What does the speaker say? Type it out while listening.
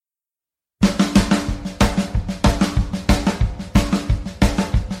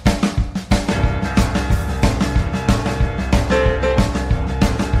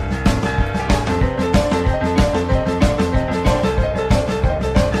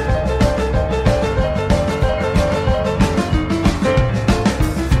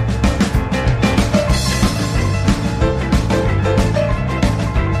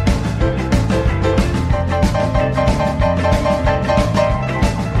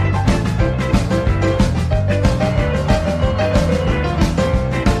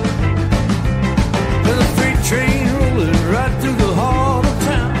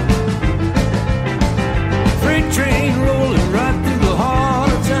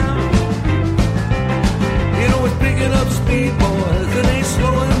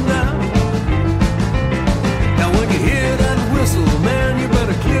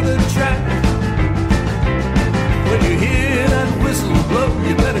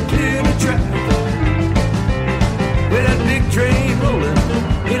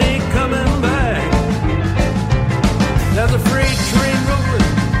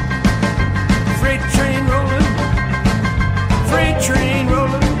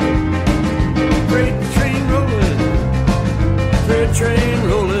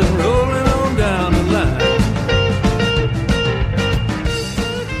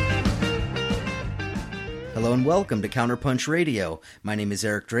welcome to Counterpunch Radio. My name is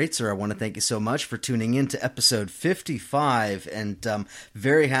Eric Draitzer. I want to thank you so much for tuning in to episode 55, and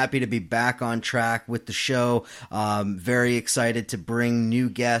very happy to be back on track with the show. Very excited to bring new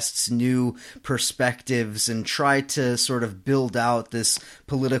guests, new perspectives, and try to sort of build out this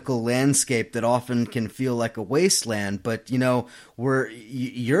political landscape that often can feel like a wasteland. But, you know,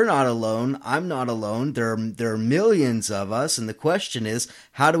 you're not alone. I'm not alone. There are millions of us, and the question is,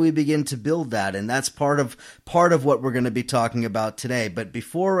 how do we begin to build that? And that's part of what we're going to be talking about today. But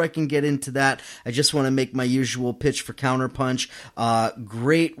before I can get into that, I just want to make my usual pitch for Counterpunch.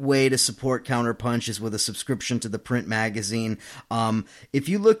 Great way to support Counterpunch is with a subscription to the print magazine. If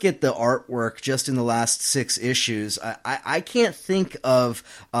you look at the artwork just in the last 6 issues, I can't think of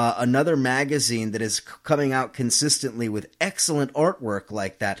another magazine that is coming out consistently with excellent artwork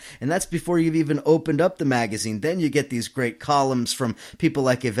like that. And that's before you've even opened up the magazine. Then you get these great columns from people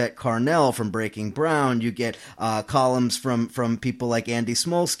like Yvette Carnell from Breaking Brown. You get columns from people like Andy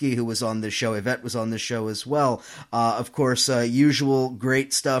Smolsky, who was on the show. Yvette was on the show as well. Of course, usual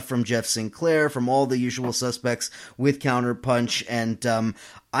great stuff from Jeff Sinclair, from all the usual suspects with Counterpunch, and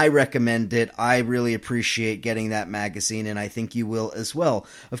I recommend it. I really appreciate getting that magazine, and I think you will as well.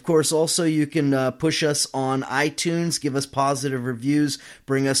 Of course, also you can push us on iTunes, give us positive reviews,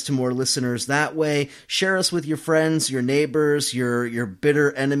 bring us to more listeners that way. Share us with your friends, your neighbors, your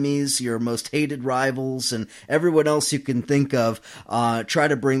bitter enemies, your most hated rivals, and everyone else you can think of. Try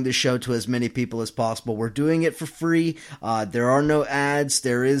to bring the show to as many people as possible. We're doing it for free. There are no ads.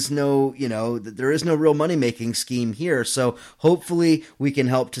 There is no real money-making scheme here. So hopefully we can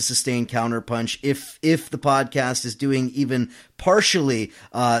help to sustain Counterpunch. If the podcast is doing even partially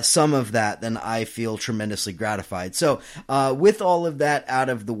some of that, then I feel tremendously gratified. So with all of that out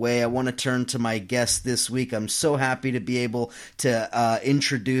of the way, I want to turn to my guest this week. I'm so happy to be able to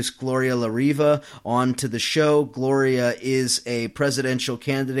introduce Gloria La Riva onto the show. Gloria is a presidential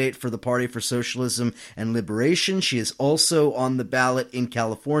candidate for the Party for Socialism and Liberation. She is also on the ballot in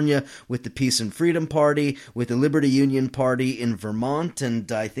California with the Peace and Freedom Party, with the Liberty Union Party in Vermont,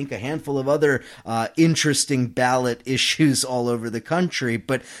 and I think a handful of other interesting ballot issues all over the country.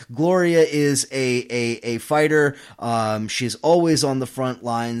 But Gloria is a fighter. She's always on the front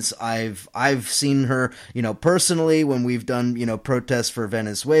lines. I've seen her, personally when we've done, protests for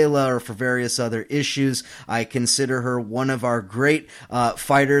Venezuela or for various other issues. I consider her one of our great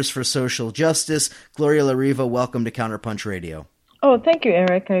fighters for social justice. Gloria La Riva, welcome to Counterpunch Radio. Oh, thank you,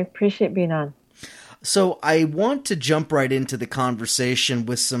 Eric. I appreciate being on. So I want to jump right into the conversation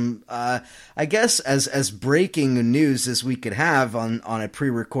with some, I guess, as breaking news as we could have on a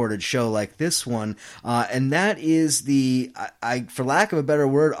pre-recorded show like this one, and that is the, for lack of a better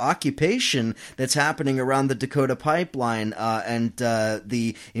word, occupation that's happening around the Dakota Pipeline, and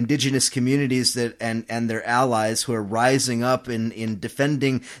the indigenous communities that and their allies who are rising up in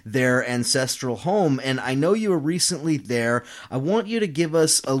defending their ancestral home. And I know you were recently there. I want you to give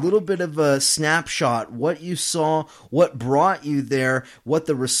us a little bit of a snapshot, what you saw, what brought you there, what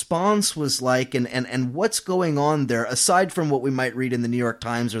the response was like, and what's going on there, aside from what we might read in the New York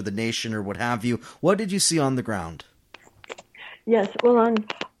Times or The Nation or what have you. What did you see on the ground? Yes, well, on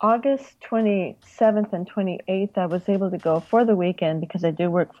August 27th and 28th, I was able to go for the weekend, because I do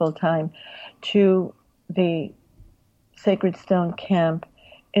work full-time, to the Sacred Stone Camp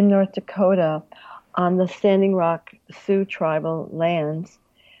in North Dakota on the Standing Rock Sioux tribal lands,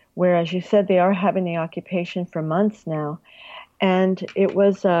 where, as you said, they are having the occupation for months now. And it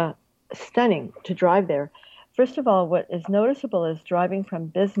was stunning to drive there. First of all, what is noticeable is driving from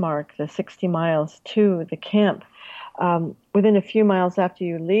Bismarck, the 60 miles to the camp. Within a few miles after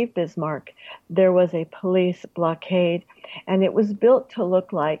you leave Bismarck, there was a police blockade, and it was built to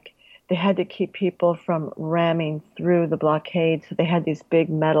look like they had to keep people from ramming through the blockade. So they had these big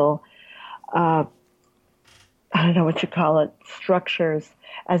metal, I don't know what you call it, structures,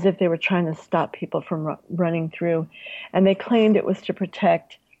 as if they were trying to stop people from running through. And they claimed it was to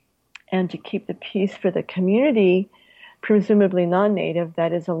protect and to keep the peace for the community, presumably non-native,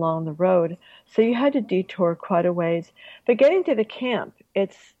 that is along the road. So you had to detour quite a ways. But getting to the camp,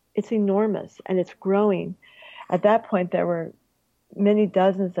 it's enormous, and it's growing. At that point, there were many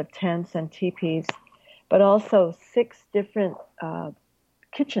dozens of tents and teepees, but also 6 different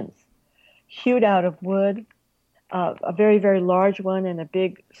kitchens, hewed out of wood, a very, very large one, and a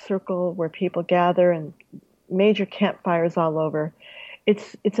big circle where people gather, and major campfires all over.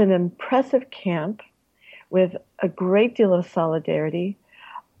 It's an impressive camp with a great deal of solidarity.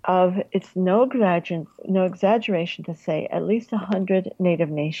 It's no exaggeration to say at least 100 Native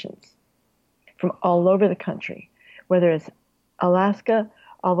nations from all over the country, whether it's Alaska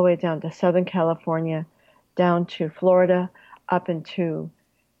all the way down to Southern California, down to Florida, up into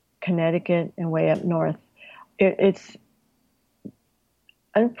Connecticut, and way up north. It's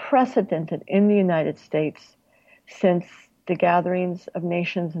unprecedented in the United States since the gatherings of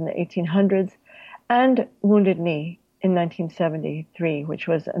nations in the 1800s and Wounded Knee in 1973, which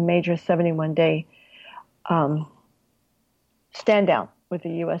was a major 71-day stand down with the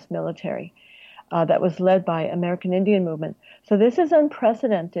U.S. military that was led by American Indian Movement. So this is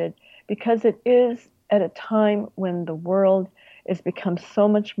unprecedented because it is at a time when the world has become so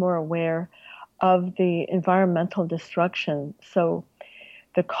much more aware of the environmental destruction. So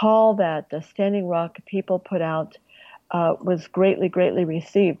the call that the Standing Rock people put out was greatly, greatly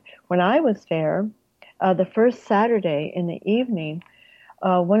received. When I was there, the first Saturday in the evening,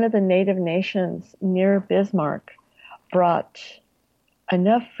 one of the Native nations near Bismarck brought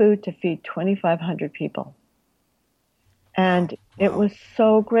enough food to feed 2,500 people. And it was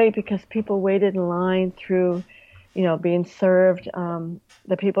so great because people waited in line through, being served.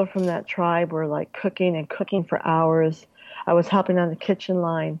 The people from that tribe were like cooking for hours. I was helping on the kitchen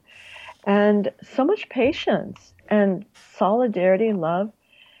line. And so much patience and solidarity, love.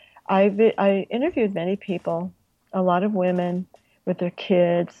 I interviewed many people, a lot of women with their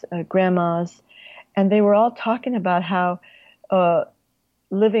kids, grandmas, and they were all talking about how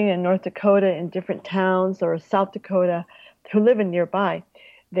living in North Dakota in different towns or South Dakota who live in nearby,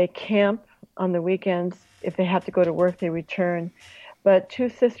 they camp on the weekends. If they have to go to work, they return. But two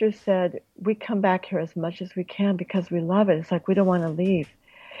sisters said, we come back here as much as we can because we love it. It's like we don't want to leave.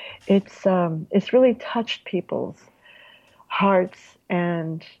 It's really touched people's hearts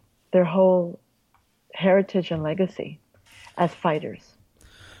and their whole heritage and legacy as fighters.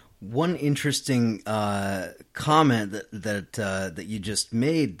 One interesting comment that you just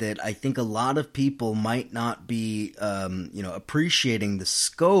made that I think a lot of people might not be appreciating the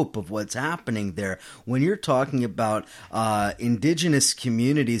scope of what's happening there. When you're talking about indigenous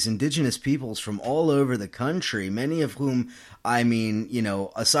communities, indigenous peoples from all over the country, many of whom,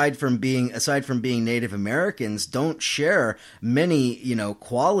 aside from being Native Americans, don't share many,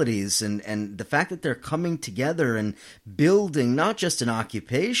 qualities, and the fact that they're coming together and building not just an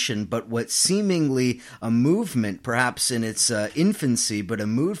occupation, but what seemingly a movement, perhaps in its infancy, but a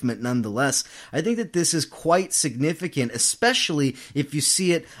movement nonetheless. I think that this is quite significant, especially if you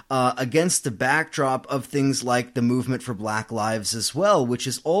see it against the backdrop of things like the movement for Black Lives as well, which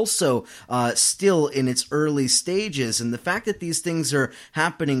is also still in its early stages. And the fact that these things are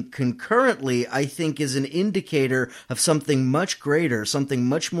happening concurrently, I think, is an indicator of something much greater, something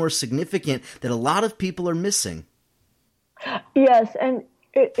much more significant that a lot of people are missing. Yes, and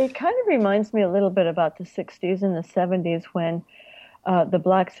it kind of reminds me a little bit about the 60s and the 70s when the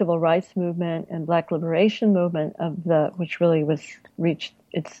Black Civil Rights Movement and Black Liberation Movement which really reached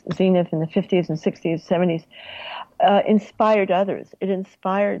its zenith in the 50s and 60s, 70s, inspired others. It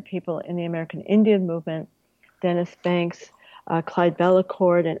inspired people in the American Indian Movement, Dennis Banks, Clyde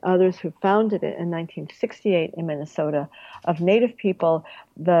Bellecourt, and others who founded it in 1968 in Minnesota, of Native people,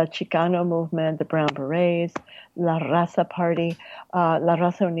 the Chicano movement, the Brown Berets, La Raza Party, La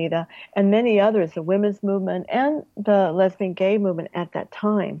Raza Unida, and many others, the women's movement and the lesbian gay movement at that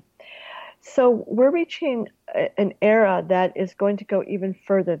time. So we're reaching an era that is going to go even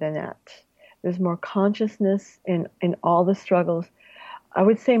further than that. There's more consciousness in all the struggles. I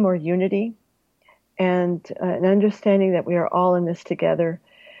would say more unity and an understanding that we are all in this together,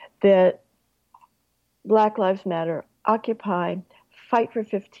 that Black Lives Matter, Occupy, Fight for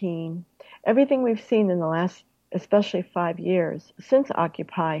 15, everything we've seen in the last, especially 5 years since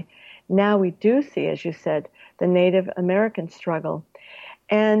Occupy, now we do see, as you said, the Native American struggle.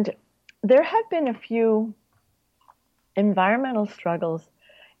 And there have been a few environmental struggles,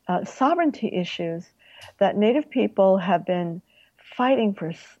 sovereignty issues that Native people have been fighting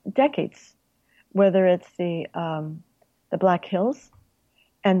for decades, whether it's the Black Hills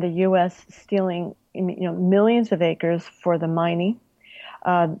and the U.S. stealing millions of acres for the mining,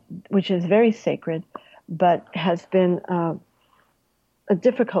 which is very sacred, but has been a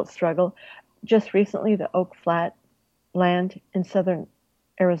difficult struggle. Just recently, the Oak Flat land in southern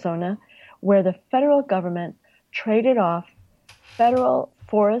Arizona, where the federal government traded off federal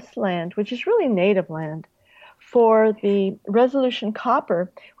forest land, which is really native land, for the Resolution Copper,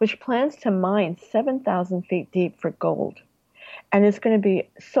 which plans to mine 7,000 feet deep for gold. And it's going to be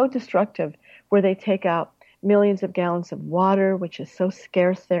so destructive, where they take out millions of gallons of water, which is so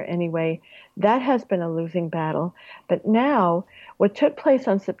scarce there anyway. That has been a losing battle. But now, what took place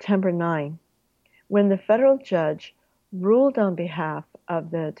on September 9, when the federal judge ruled on behalf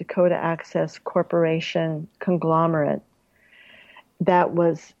of the Dakota Access Corporation conglomerate that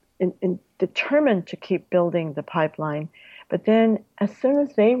was determined to keep building the pipeline. But then, as soon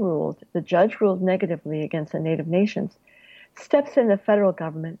as they ruled, the judge ruled negatively against the Native nations, steps in the federal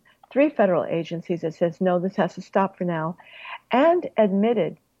government, 3 federal agencies that says, no, this has to stop for now, and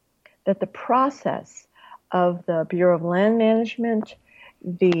admitted that the process of the Bureau of Land Management,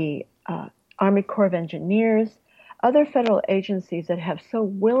 the Army Corps of Engineers, other federal agencies that have so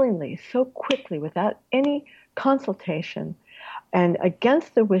willingly, so quickly, without any consultation, and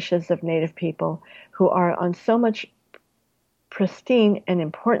against the wishes of Native people who are on so much pristine and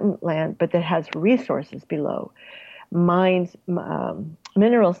important land, but that has resources below, mines,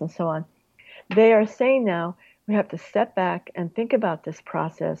 minerals, and so on. They are saying now we have to step back and think about this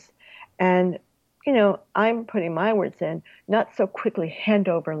process. And, I'm putting my words in, not so quickly hand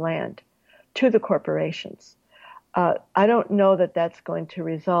over land to the corporations. I don't know that that's going to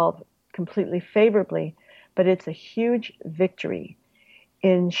resolve completely favorably, but it's a huge victory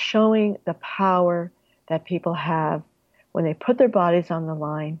in showing the power that people have when they put their bodies on the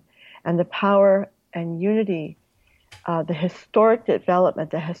line, and the power and unity, the historic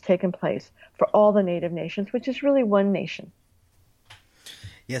development that has taken place for all the Native nations, which is really one nation.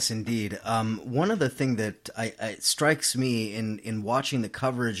 Yes, indeed. One other thing that strikes me in watching the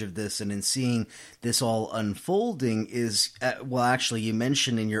coverage of this and in seeing this all unfolding is, actually, you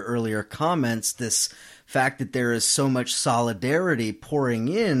mentioned in your earlier comments this fact that there is so much solidarity pouring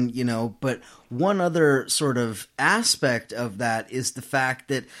in, but one other sort of aspect of that is the fact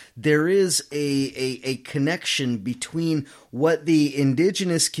that there is a connection between what the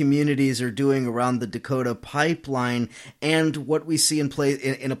indigenous communities are doing around the Dakota pipeline and what we see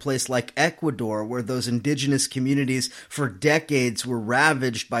in a place like Ecuador, where those indigenous communities for decades were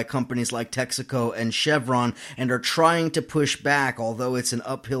ravaged by companies like Texaco and Chevron and are trying to push back, although it's an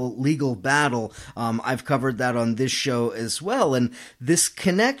uphill legal battle. I've covered that on this show as well. And this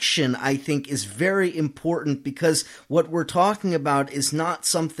connection, I think, is very important because what we're talking about is not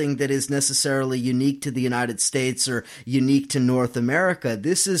something that is necessarily unique to the United States or unique to North America.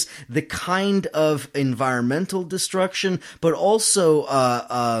 This is the kind of environmental destruction, but also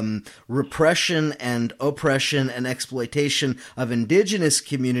repression and oppression and exploitation of indigenous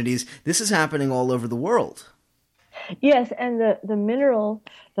communities. This is happening all over the world. Yes, and the mineral,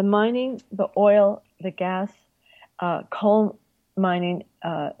 the mining, the oil, the gas, coal mining,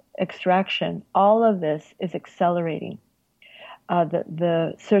 extraction, all of this is accelerating.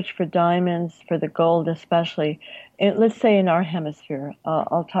 The search for diamonds, for the gold especially, let's say in our hemisphere,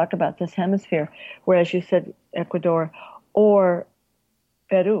 I'll talk about this hemisphere, where, as you said, Ecuador or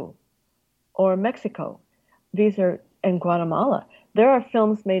Peru or Mexico, and Guatemala. There are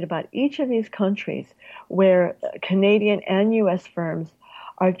films made about each of these countries where Canadian and U.S. firms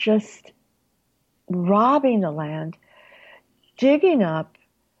are just robbing the land, digging up,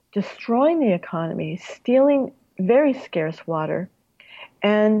 destroying the economy, stealing very scarce water,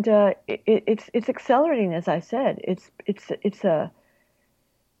 and it's accelerating. As I said,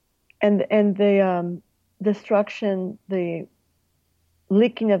 the destruction, the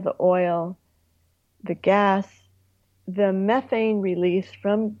leaking of the oil, the gas, the methane release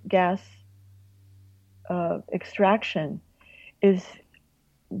from gas extraction is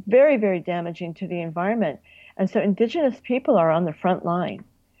very, very damaging to the environment. And so indigenous people are on the front line.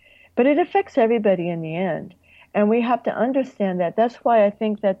 But it affects everybody in the end. And we have to understand that. That's why I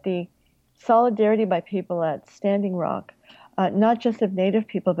think that the solidarity by people at Standing Rock, not just of Native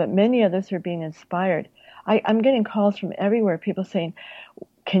people, but many others are being inspired. I'm getting calls from everywhere, people saying,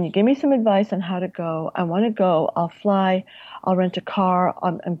 can you give me some advice on how to go? I want to go. I'll fly. I'll rent a car.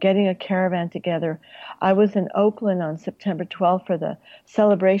 I'm getting a caravan together. I was in Oakland on September 12th for the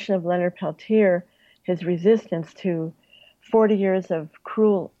celebration of Leonard Peltier, his resistance to 40 years of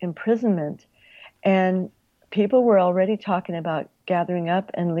cruel imprisonment. And people were already talking about gathering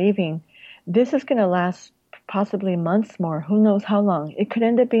up and leaving. This is going to last possibly months more. Who knows how long? It could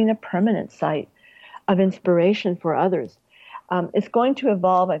end up being a permanent site of inspiration for others. It's going to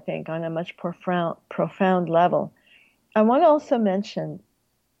evolve, I think, on a much profound level. I want to also mention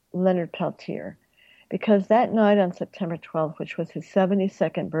Leonard Peltier, because that night on September 12th, which was his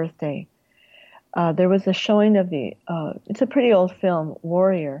 72nd birthday, there was a showing of it's a pretty old film,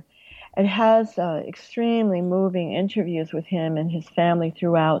 Warrior. It has extremely moving interviews with him and his family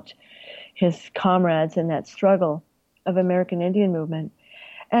throughout, his comrades in that struggle of American Indian movement.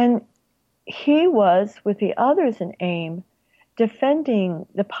 And he was, with the others in AIM, defending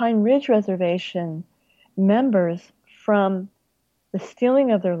the Pine Ridge Reservation members from the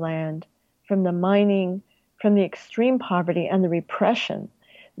stealing of their land, from the mining, from the extreme poverty and the repression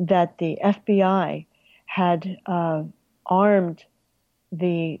that the FBI had armed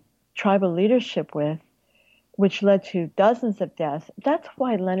the tribal leadership with, which led to dozens of deaths. That's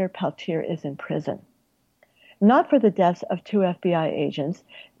why Leonard Peltier is in prison. Not for the deaths of 2 FBI agents.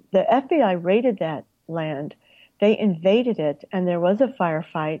 The FBI raided that land. They invaded it, and there was a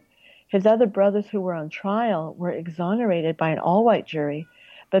firefight. His other brothers who were on trial were exonerated by an all-white jury.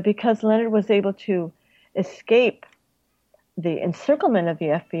 But because Leonard was able to escape the encirclement of the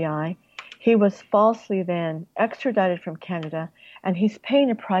FBI, he was falsely then extradited from Canada, and he's paying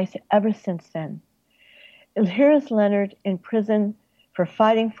a price ever since then. And here is Leonard in prison for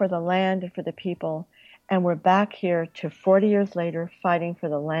fighting for the land and for the people, and we're back here to 40 years later fighting for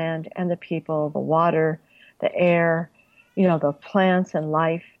the land and the people, the water, the air, the plants and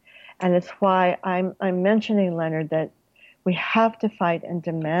life. And it's why I'm mentioning Leonard, that we have to fight and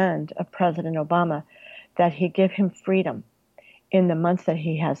demand of President Obama that he give him freedom in the months that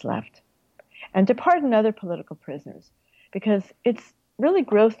he has left, and to pardon other political prisoners, because it's really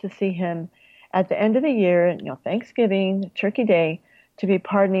gross to see him at the end of the year, Thanksgiving, Turkey Day, to be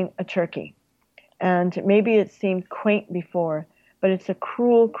pardoning a turkey. And maybe it seemed quaint before, but it's a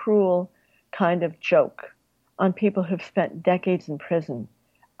cruel, cruel kind of joke on people who've spent decades in prison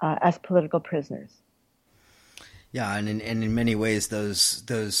as political prisoners. Yeah, and in many ways, those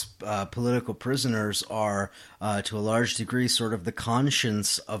political prisoners are, to a large degree, sort of the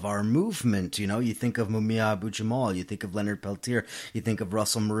conscience of our movement. You think of Mumia Abu-Jamal, you think of Leonard Peltier, you think of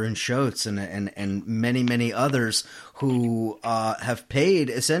Russell Maroon Shoatz, and many, many others who have paid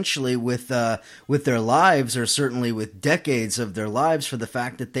essentially with their lives, or certainly with decades of their lives, for the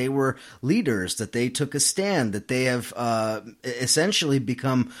fact that they were leaders, that they took a stand, that they have essentially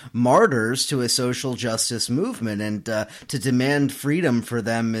become martyrs to a social justice movement. And to demand freedom for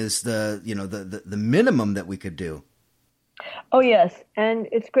them is the minimum that we could do. Oh, yes. And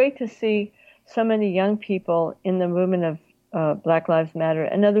it's great to see so many young people in the movement of Black Lives Matter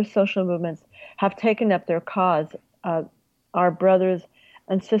and other social movements have taken up their cause. Our brothers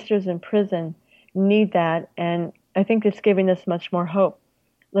and sisters in prison need that, and I think it's giving us much more hope.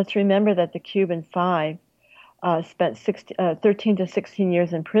 Let's remember that the Cuban Five spent 13 to 16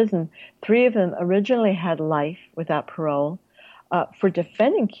 years in prison. 3 of them originally had life without parole for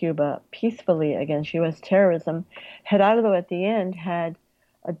defending Cuba peacefully against U.S. terrorism. Gerardo, at the end, had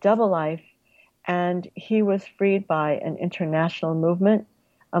a double life, and he was freed by an international movement,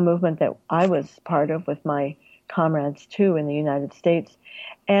 a movement that I was part of with my comrades, too, in the United States.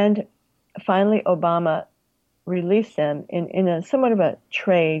 And finally, Obama released them in a somewhat of a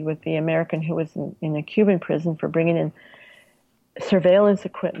trade with the American who was in a Cuban prison for bringing in surveillance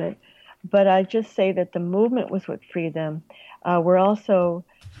equipment. But I just say that the movement was what freed them. We're also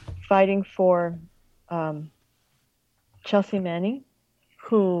fighting for Chelsea Manning,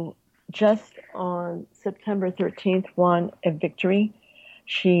 who just on September 13th won a victory.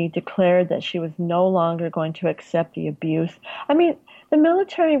 She declared that she was no longer going to accept the abuse. I mean, the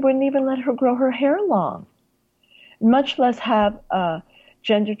military wouldn't even let her grow her hair long, much less have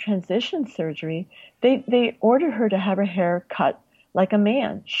gender transition surgery. They ordered her to have her hair cut like a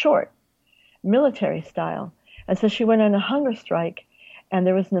man, short, military style. And so she went on a hunger strike, and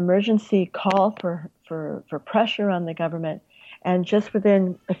there was an emergency call for pressure on the government. And just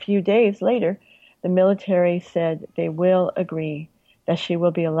within a few days later, the military said they will agree that she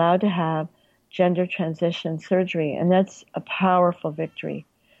will be allowed to have gender transition surgery. And that's a powerful victory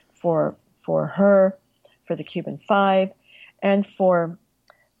for her, for the Cuban Five, and for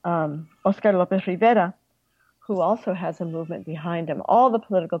Oscar Lopez Rivera, who also has a movement behind him, all the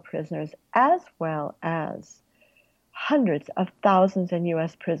political prisoners, as well as hundreds of thousands in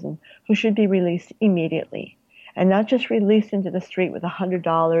U.S. prison who should be released immediately, and not just released into the street with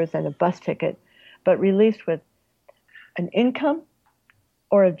 $100 and a bus ticket, but released with an income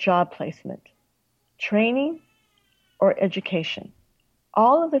or a job placement, training or education.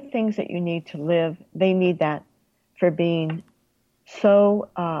 All of the things that you need to live, they need that for being so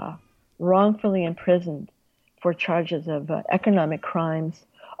wrongfully imprisoned for charges of economic crimes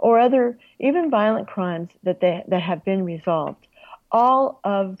or other, even violent crimes that have been resolved. All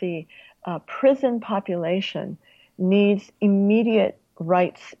of the prison population needs immediate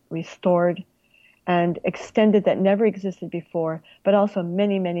rights restored and extended that never existed before, but also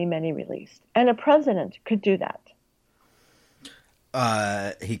many, many, many released. And a president could do that.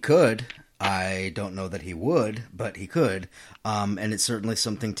 He could. I don't know that he would, but he could. And it's certainly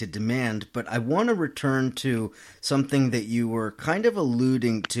something to demand. But I want to return to something that you were kind of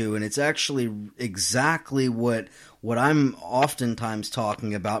alluding to, and it's actually exactly what what I'm oftentimes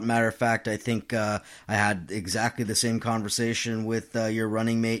talking about. Matter of fact, I think I had exactly the same conversation with your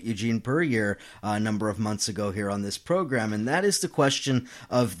running mate Eugene Puryear a number of months ago here on this program, and that is the question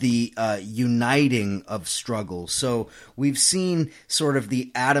of the uniting of struggle. So we've seen sort of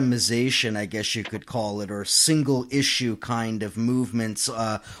the atomization, I guess you could call it, or single issue kind of movements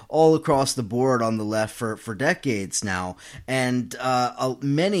all across the board on the left for decades now. And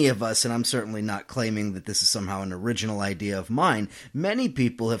many of us, and I'm certainly not claiming that this is somehow an original idea of mine, many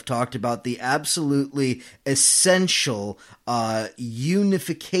people have talked about the absolutely essential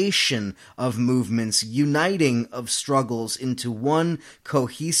unification of movements, uniting of struggles into one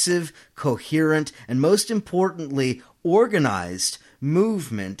cohesive, coherent, and most importantly, organized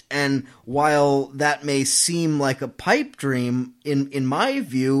movement. And while that may seem like a pipe dream, in my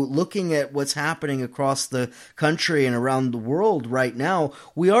view, looking at what's happening across the country and around the world right now,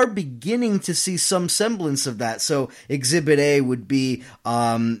 we are beginning to see some semblance of that. So Exhibit A would be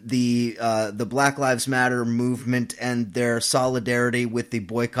the Black Lives Matter movement and their solidarity with the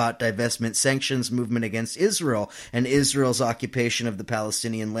boycott, divestment, sanctions movement against Israel and Israel's occupation of the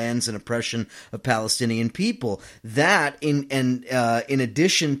Palestinian lands and oppression of Palestinian people. That, in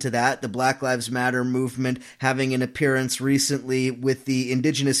addition to that, the Black Lives Matter movement having an appearance recently with the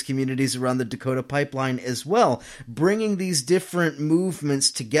indigenous communities around the Dakota Pipeline as well, bringing these different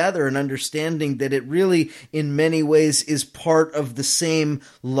movements together and understanding that it really, in many ways, is part of the same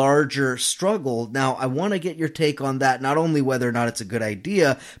larger struggle. Now, I want to get your take on that, not only whether or not it's a good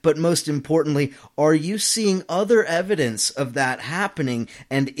idea, but most importantly, are you seeing other evidence of that happening?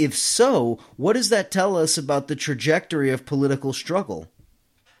 And if so, what does that tell us about the trajectory of political struggle?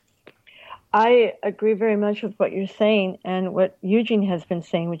 I agree very much with what you're saying and what Eugene has been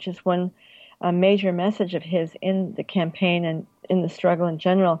saying, which is one major message of his in the campaign and in the struggle in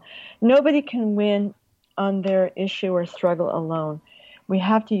general. Nobody can win on their issue or struggle alone. We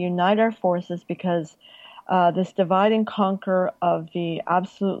have to unite our forces because this divide and conquer of the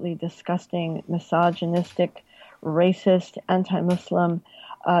absolutely disgusting, misogynistic, racist, anti-Muslim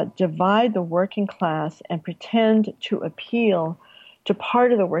divide the working class and pretend to appeal to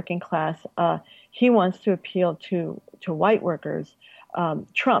part of the working class. He wants to appeal to white workers,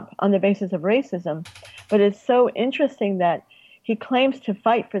 Trump, on the basis of racism. But it's so interesting that he claims to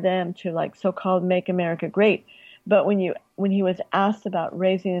fight for them to, like, so-called make America great. But when he was asked about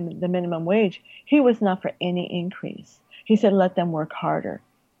raising the minimum wage, he was not for any increase. He said, let them work harder.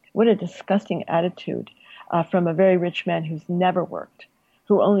 What a disgusting attitude from a very rich man who's never worked,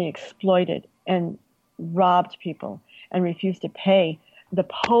 who only exploited and robbed people and refused to pay the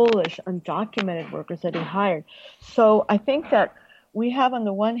Polish undocumented workers that he hired. So I think that we have, on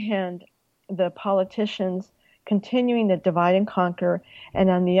the one hand, the politicians continuing to divide and conquer, and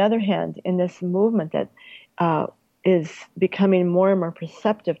on the other hand, in this movement that is becoming more and more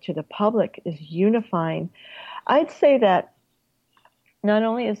perceptive to the public, is unifying. I'd say that not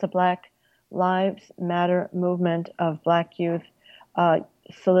only is the Black Lives Matter movement of Black youth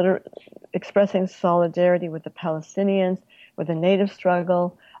expressing solidarity with the Palestinians, with the native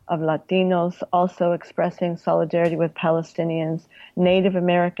struggle of Latinos, also expressing solidarity with Palestinians, Native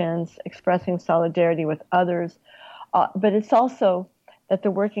Americans expressing solidarity with others. But it's also that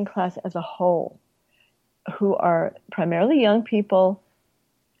the working class as a whole, who are primarily young people,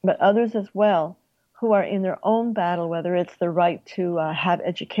 but others as well, who are in their own battle, whether it's the right to have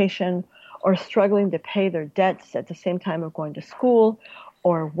education or struggling to pay their debts at the same time of going to school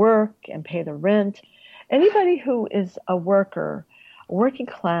or work and pay the rent. Anybody who is a worker, working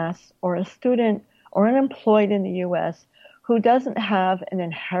class, or a student or unemployed in the U.S. who doesn't have an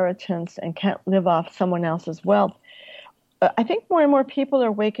inheritance and can't live off someone else's wealth, I think more and more people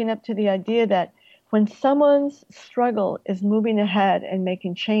are waking up to the idea that when someone's struggle is moving ahead and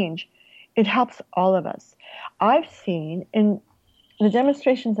making change, it helps all of us. I've seen in the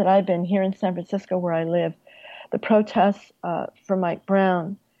demonstrations that I've been here in San Francisco where I live, the protests for Mike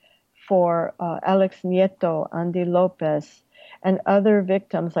Brown, for Alex Nieto, Andy Lopez, and other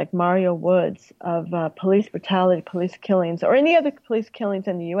victims like Mario Woods of police brutality, police killings, or any other police killings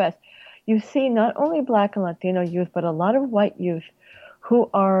in the U.S., you see not only Black and Latino youth, but a lot of white youth who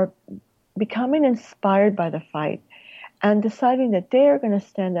are becoming inspired by the fight and deciding that they are going to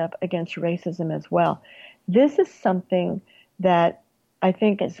stand up against racism as well. This is something that I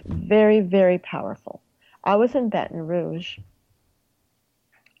think is very, very powerful. I was in Baton Rouge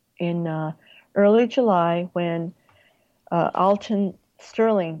in early July when Alton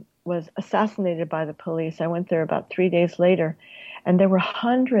Sterling was assassinated by the police. I went there about 3 days later, and there were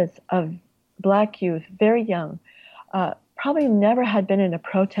hundreds of Black youth, very young, probably never had been in a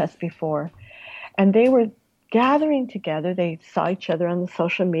protest before, and they were gathering together. They saw each other on the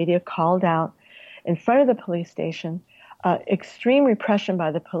social media, called out in front of the police station. Extreme repression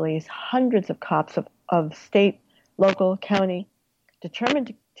by the police, hundreds of cops of state, local, county,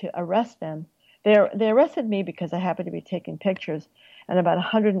 determined to arrest them. They arrested me because I happened to be taking pictures, and about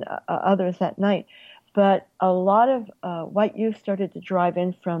 100 others that night. But a lot of white youth started to drive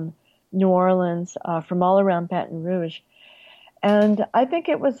in from New Orleans, from all around Baton Rouge. And I think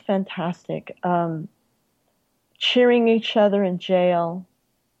it was fantastic. Cheering each other in jail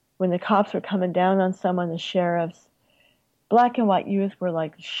when the cops were coming down on someone, the sheriffs. Black and white youth were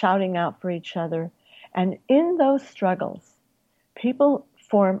like shouting out for each other. And in those struggles, people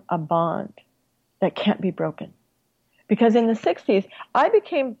form a bond that can't be broken. Because in the 60s, I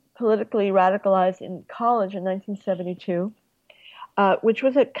became politically radicalized in college in 1972, which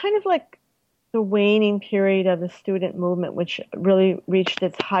was a kind of like the waning period of the student movement, which really reached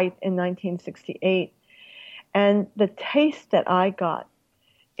its height in 1968. And the taste that I got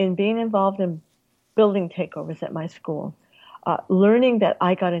in being involved in building takeovers at my school, learning that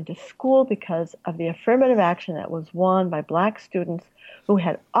I got into school because of the affirmative action that was won by black students who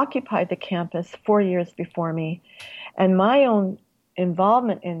had occupied the campus 4 years before me, and my own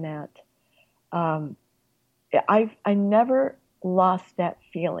involvement in that, I never lost that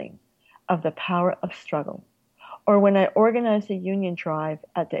feeling of the power of struggle. Or when I organized a union drive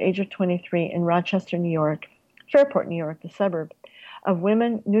at the age of 23 in Rochester, New York, Fairport, New York, the suburb, of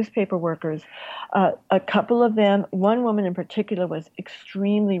women newspaper workers. A couple of them, one woman in particular, was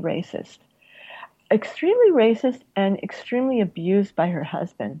extremely racist and extremely abused by her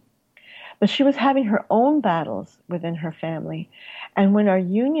husband. But she was having her own battles within her family. And when our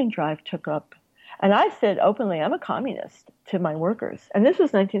union drive took up, and I said openly, I'm a communist to my workers. And this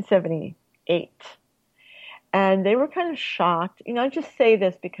was 1978. And they were kind of shocked. You know, I just say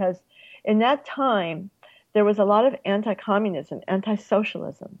this because in that time, there was a lot of anti-communism,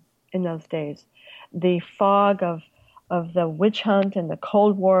 anti-socialism in those days. The fog of the witch hunt and the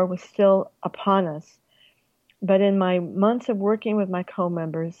Cold War was still upon us. But in my months of working with my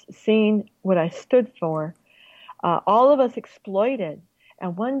co-members, seeing what I stood for, all of us exploited.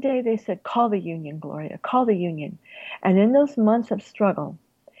 And one day they said, call the union, Gloria, call the union. And in those months of struggle,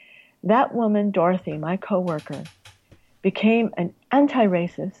 that woman, Dorothy, my co-worker, became an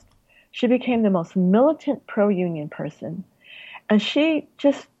anti-racist. She became the most militant pro-union person, and she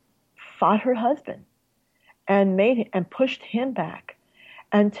just fought her husband and pushed him back.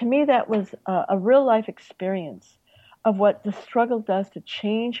 And to me, that was a real life experience of what the struggle does to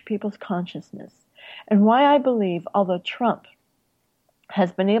change people's consciousness, and why I believe, although Trump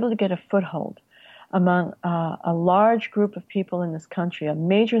has been able to get a foothold among a large group of people in this country, a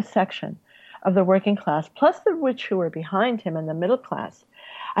major section of the working class, plus the rich who are behind him and the middle class,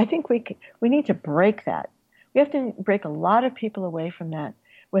 I think we need to break that. We have to break a lot of people away from that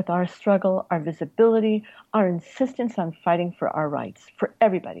with our struggle, our visibility, our insistence on fighting for our rights, for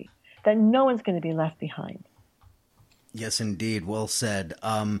everybody, that no one's going to be left behind. Yes, indeed. Well said.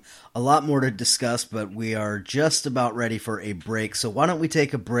 A lot more to discuss, but we are just about ready for a break. So why don't we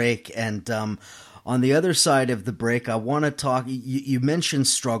take a break? And on the other side of the break, I want to talk. You mentioned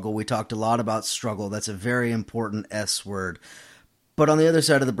struggle. We talked a lot about struggle. That's a very important S word. But on the other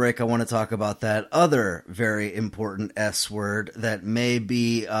side of the break, I want to talk about that other very important S word that may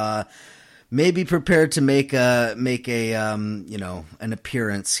be prepared to make a an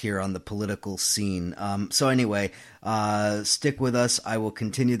appearance here on the political scene. So anyway, stick with us. I will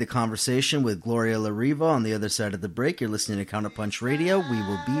continue the conversation with Gloria La Riva on the other side of the break. You're listening to Counterpunch Radio. We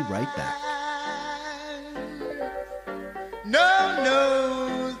will be right back.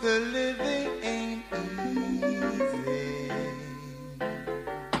 No, the living ain't easy.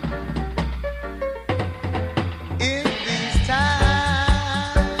 In these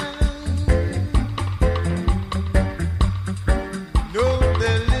times, no,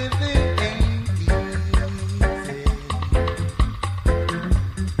 the living ain't easy.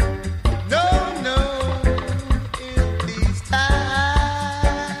 No, in these times,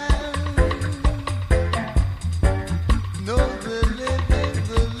 no, the living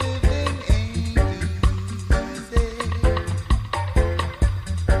ain't easy.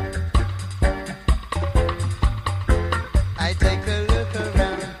 I take a look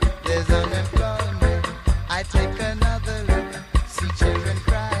around, there's unemployment. I take another look, see children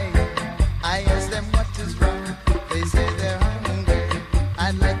crying. I ask them what is wrong, they say they're hungry.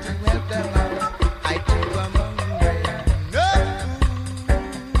 I'd like to help them out, I too am hungry. No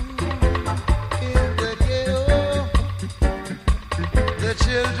food in the ghetto, the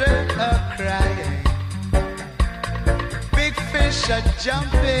children are crying. Big fish are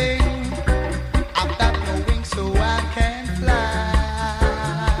jumping, I've got no wings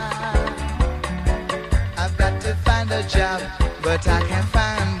but I can't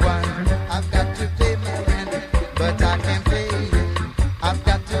find one. I've got to pay my rent, but I can't pay it. I've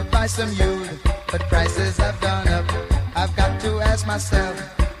got to buy some youth, but prices have gone up. I've got to ask myself,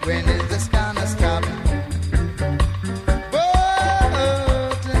 when is this gonna stop?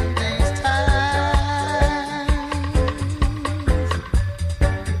 But in these times,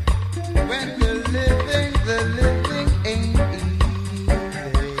 when the living ain't easy.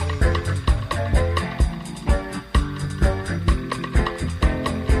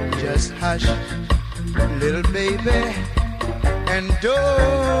 Just hush, little baby, and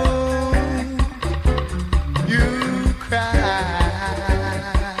don't you cry.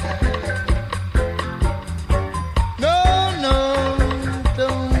 No, no,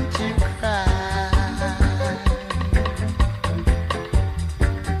 don't you cry.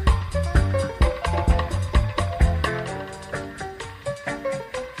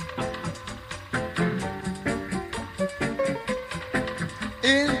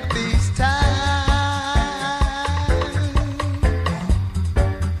 In these times,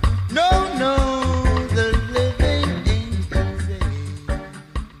 no, the living ain't easy.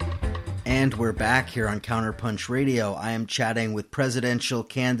 And we're back here on Counterpunch Radio. I am chatting with presidential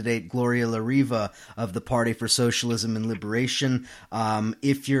candidate Gloria La Riva of the Party for Socialism and Liberation.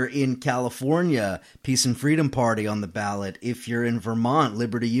 If you're in California, Peace and Freedom Party on the ballot. If you're in Vermont,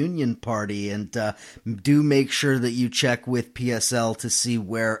 Liberty Union Party. And do make sure that you check with PSL to see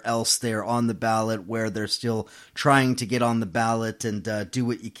where else they're on the ballot, where they're still trying to get on the ballot, and do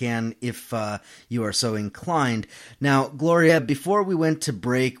what you can if you are so inclined. Now, Gloria, before we went to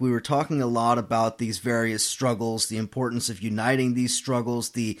break, we were talking a lot about these various struggles, the importance of uniting these struggles,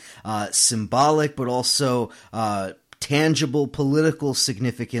 the symbolic but also tangible political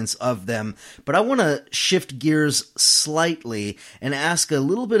significance of them. But I want to shift gears slightly and ask a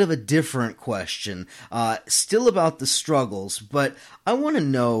little bit of a different question, still about the struggles, but I want to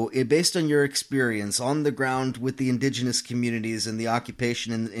know, based on your experience on the ground with the indigenous communities and the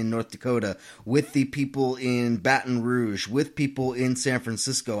occupation in North Dakota, with the people in Baton Rouge, with people in San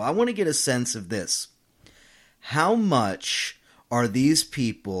Francisco, I want to get a sense of this. How much are these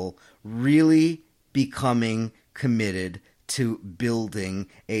people really becoming committed to building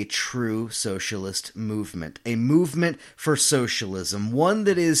a true socialist movement, a movement for socialism, one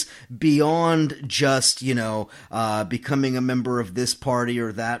that is beyond just, becoming a member of this party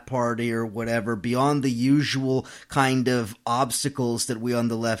or that party or whatever, beyond the usual kind of obstacles that we on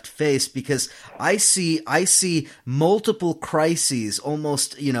the left face? Because I see multiple crises,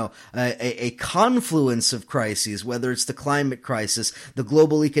 almost, a confluence of crises, whether it's the climate crisis, the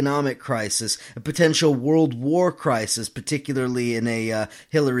global economic crisis, a potential world war crisis, particularly in a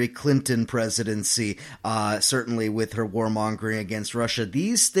Hillary Clinton presidency, certainly with her warmongering against Russia.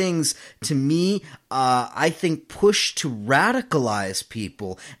 These things, to me, I think push to radicalize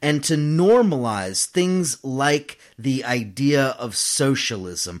people and to normalize things like the idea of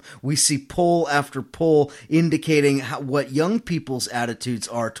socialism. We see poll after poll indicating what young people's attitudes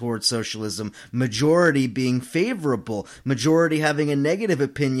are towards socialism, majority being favorable, majority having a negative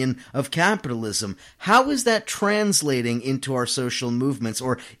opinion of capitalism. How is that translating into our social movements,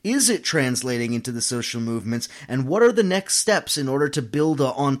 or is it translating into the social movements, and what are the next steps in order to build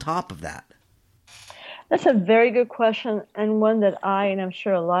on top of that? That's a very good question, and one that I, and I'm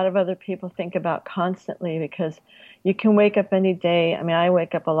sure a lot of other people, think about constantly, because you can wake up any day. I mean, I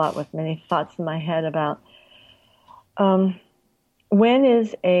wake up a lot with many thoughts in my head about when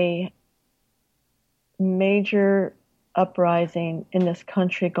is a major uprising in this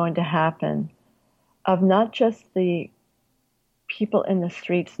country going to happen, of not just the people in the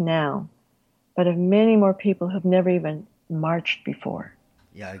streets now, but of many more people who've never even marched before.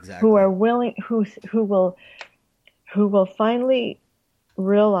 Yeah, exactly. Who are willing, who will finally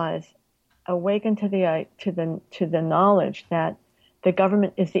realize, awaken to the knowledge that the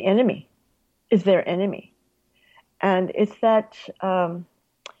government is the enemy, is their enemy, and it's that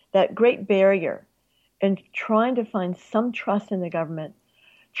great barrier in trying to find some trust in the government,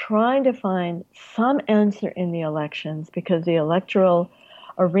 trying to find some answer in the elections, because the electoral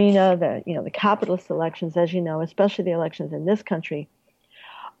arena, the capitalist elections, as you know, especially the elections in this country,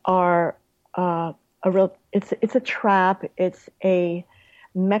 are it's a trap. It's a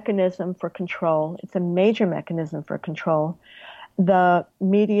mechanism for control. It's a major mechanism for control. The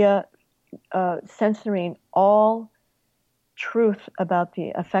media censoring all truth about the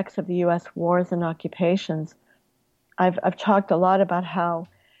effects of the U.S. wars and occupations. I've talked a lot about how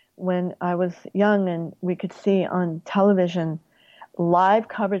when I was young and we could see on television live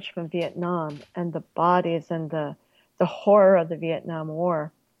coverage from Vietnam and the bodies and the horror of the Vietnam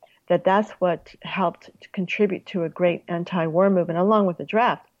War, that's what helped to contribute to a great anti-war movement, along with the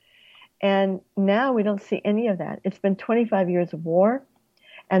draft. And now we don't see any of that. It's been 25 years of war,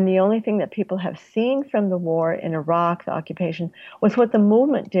 and the only thing that people have seen from the war in Iraq, the occupation, was what the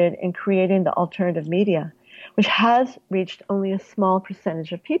movement did in creating the alternative media, which has reached only a small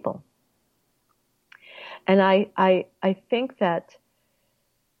percentage of people. And I think that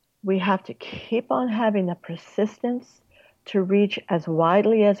we have to keep on having the persistence to reach as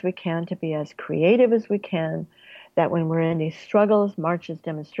widely as we can, to be as creative as we can, that when we're in these struggles, marches,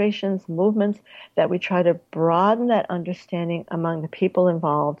 demonstrations, movements, that we try to broaden that understanding among the people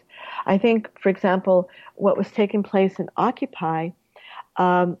involved. I think, for example, what was taking place in Occupy,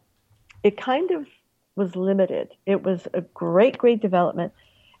 it kind of was limited. It was a great, great development,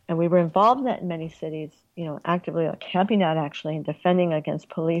 and we were involved in that in many cities, actively camping out actually and defending against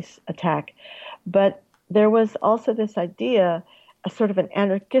police attack. But there was also this idea, a sort of an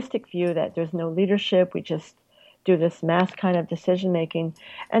anarchistic view that there's no leadership, we just do this mass kind of decision making.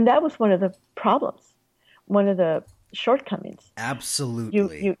 And that was one of the problems, one of the shortcomings.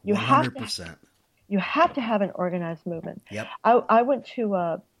 Absolutely. You 100%. You have to have an organized movement. Yep. I went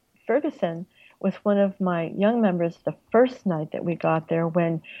to Ferguson with one of my young members the first night that we got there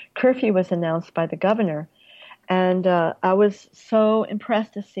when curfew was announced by the governor. And I was so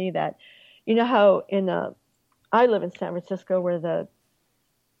impressed to see that. You know how I live in San Francisco, where the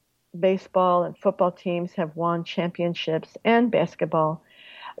baseball and football teams have won championships, and basketball.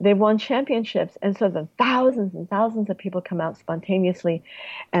 They've won championships, and so the thousands and thousands of people come out spontaneously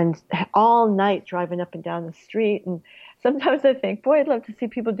and all night driving up and down the street. And sometimes I think, boy, I'd love to see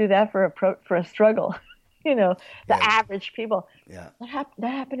people do that for a struggle, the average people. Yeah. That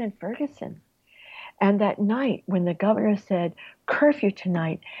happened in Ferguson. And that night when the governor said, curfew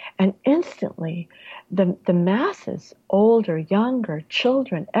tonight, and instantly the masses, older, younger,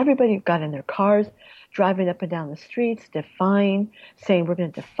 children, everybody got in their cars, driving up and down the streets, defying, saying we're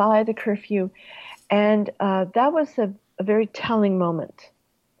going to defy the curfew. And that was a very telling moment.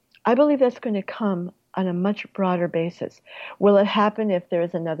 I believe that's going to come on a much broader basis. Will it happen if there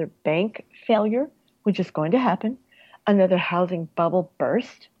is another bank failure, which is going to happen, another housing bubble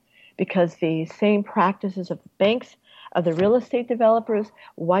burst? Because the same practices of the banks, of the real estate developers,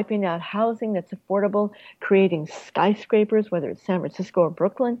 wiping out housing that's affordable, creating skyscrapers, whether it's San Francisco or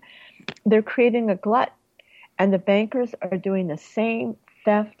Brooklyn, they're creating a glut. And the bankers are doing the same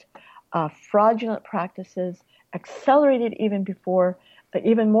theft, fraudulent practices, accelerated even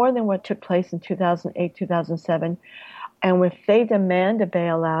more than what took place in 2008, 2007. And if they demand a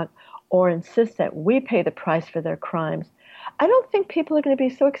bailout or insist that we pay the price for their crimes, I don't think people are going to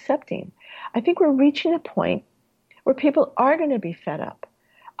be so accepting. I think we're reaching a point where people are going to be fed up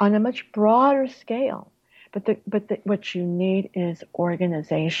on a much broader scale. But what you need is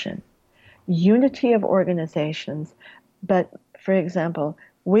organization, unity of organizations. But, for example,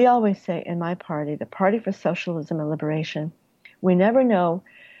 we always say in my party, the Party for Socialism and Liberation, we never know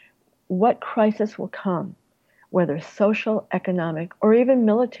what crisis will come, whether social, economic, or even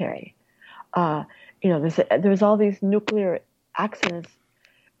military. There's all these nuclear accidents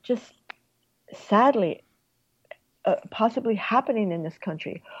just sadly possibly happening in this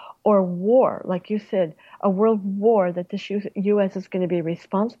country, or war, like you said, a world war that the U.S. is going to be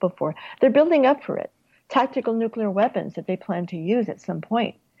responsible for. They're building up for it. Tactical nuclear weapons that they plan to use at some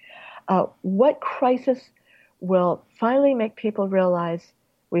point. What crisis will finally make people realize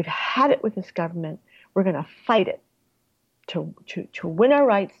we've had it with this government, we're going to fight it to win our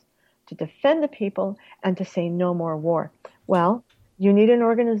rights, to defend the people, and to say no more war? Well, you need an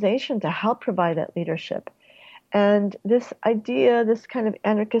organization to help provide that leadership. And this idea, this kind of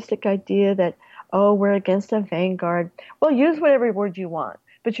anarchistic idea that, we're against a vanguard, well, use whatever word you want,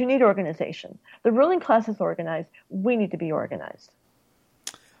 but you need organization. The ruling class is organized. We need to be organized.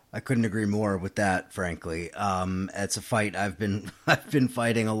 I couldn't agree more with that, frankly. It's a fight I've been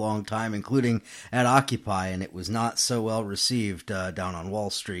fighting a long time, including at Occupy, and it was not so well received down on Wall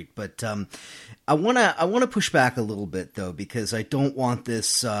Street. But I wanna push back a little bit though, because I don't want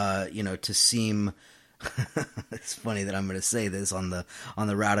this to seem. It's funny that I'm going to say this on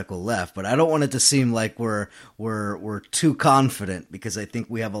the radical left, but I don't want it to seem like we're too confident, because I think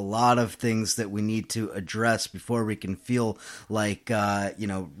we have a lot of things that we need to address before we can feel like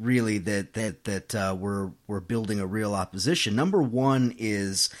really that we're building a real opposition. Number one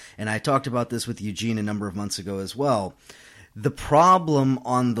is, and I talked about this with Eugene a number of months ago as well, the problem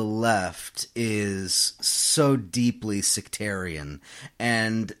on the left is so deeply sectarian,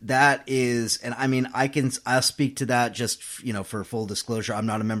 and that is, and I mean, I'll speak to that just, for full disclosure. I'm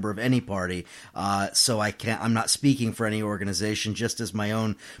not a member of any party, so I'm not speaking for any organization, just as my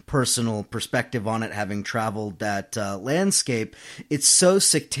own personal perspective on it, having traveled that landscape. It's so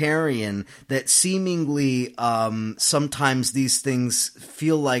sectarian that seemingly sometimes these things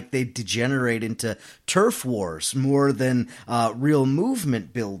feel like they degenerate into turf wars more than real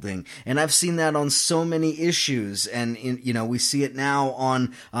movement building. And I've seen that on so many issues. And, we see it now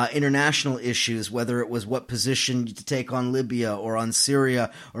on international issues, whether it was what position to take on Libya or on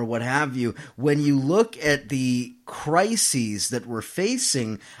Syria or what have you. When you look at the crises that we're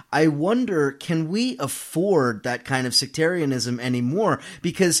facing, I wonder, can we afford that kind of sectarianism anymore?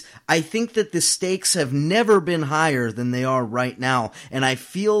 Because I think that the stakes have never been higher than they are right now. And I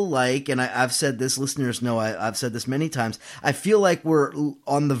feel like, and I've said this, listeners know I've said this many times, I feel like we're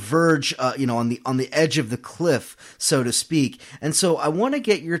on the verge, on the edge of the cliff, so to speak. And so I want to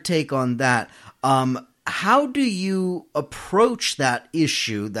get your take on that. How do you approach that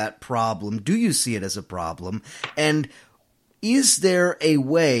issue, that problem? Do you see it as a problem? And is there a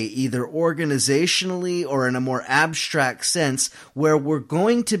way, either organizationally or in a more abstract sense, where we're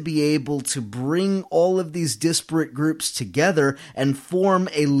going to be able to bring all of these disparate groups together and form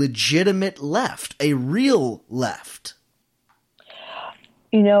a legitimate left, a real left?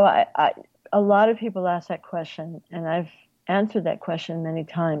 A lot of people ask that question, and I've answered that question many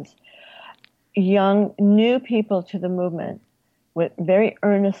times. Young, new people to the movement would very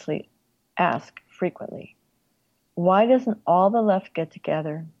earnestly ask frequently, why doesn't all the left get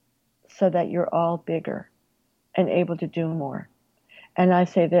together so that you're all bigger and able to do more? And I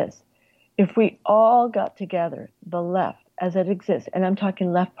say this, if we all got together, the left as it exists, and I'm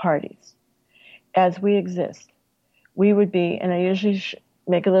talking left parties, as we exist, we would be, and I usually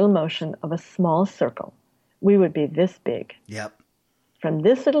make a little motion of a small circle, we would be this big. Yep. From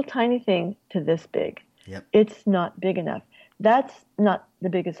this little tiny thing to this big. Yep. It's not big enough. That's not the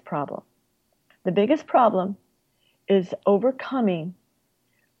biggest problem. The biggest problem is overcoming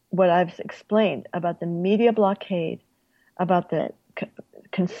what I've explained about the media blockade, about the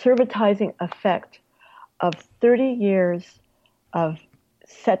conservatizing effect of 30 years of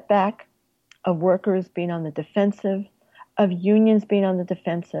setback, of workers being on the defensive, of unions being on the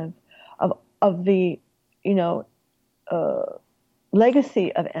defensive, of the,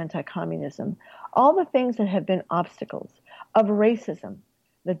 legacy of anti-communism, all the things that have been obstacles, of racism,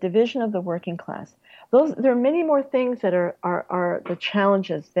 the division of the working class. There are many more things that are the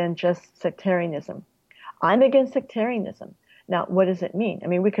challenges than just sectarianism. I'm against sectarianism. Now, what does it mean? I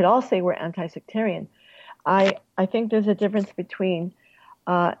mean, we could all say we're anti-sectarian. I think there's a difference between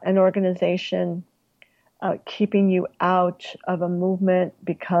an organization keeping you out of a movement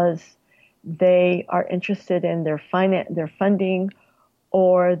because they are interested in their funding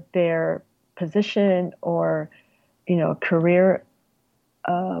or their position or, career,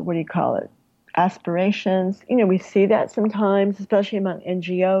 aspirations. We see that sometimes, especially among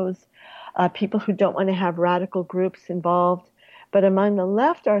NGOs, people who don't want to have radical groups involved. But among the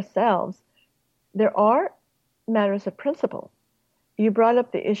left ourselves, there are matters of principle. You brought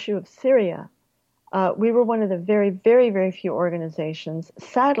up the issue of Syria. We were one of the very, very, very few organizations.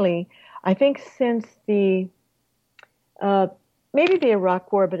 Sadly, I think since the maybe the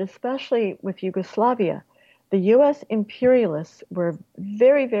Iraq War, but especially with Yugoslavia, the U.S. imperialists were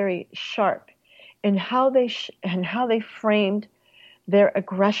very, very sharp in how they framed their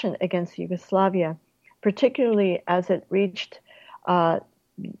aggression against Yugoslavia, particularly as it reached the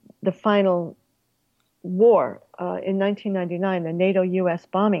final war in 1999, the NATO-U.S.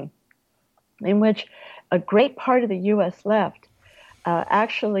 bombing, in which a great part of the U.S. left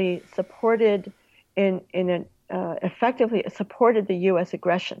actually supported effectively supported the U.S.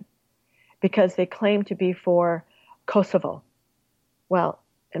 aggression because they claimed to be for Kosovo. Well,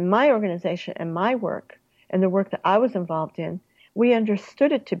 in my organization and my work and the work that I was involved in, we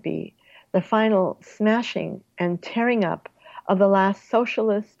understood it to be the final smashing and tearing up of the last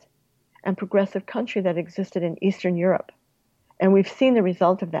socialist and progressive country that existed in Eastern Europe. And we've seen the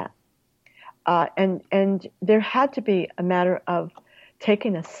result of that. And there had to be a matter of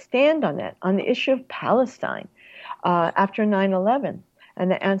taking a stand on it, on the issue of Palestine. After 9/11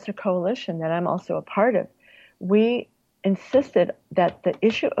 and the Answer Coalition that I'm also a part of, we insisted that the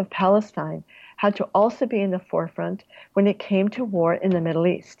issue of Palestine had to also be in the forefront when it came to war in the Middle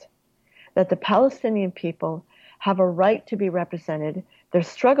East. That the Palestinian people have a right to be represented, their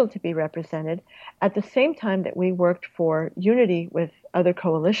struggle to be represented, at the same time that we worked for unity with other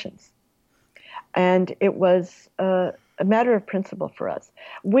coalitions. And it was a matter of principle for us.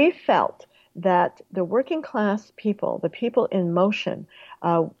 We felt that the working class people, the people in motion,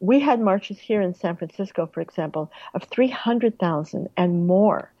 we had marches here in San Francisco, for example, of 300,000 and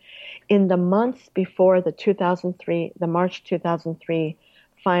more in the months before the March 2003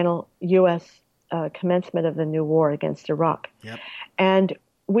 final U.S. Commencement of the new war against Iraq. Yep. And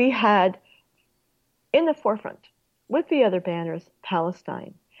we had in the forefront, with the other banners,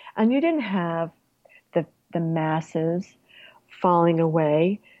 Palestine. And you didn't have the masses falling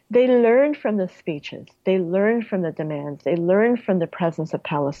away. They learned from the speeches. They learned from the demands. They learned from the presence of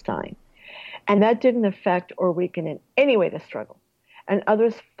Palestine. And that didn't affect or weaken in any way the struggle. And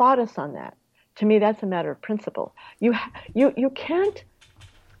others fought us on that. To me, that's a matter of principle. You can't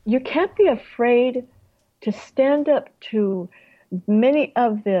be afraid to stand up to many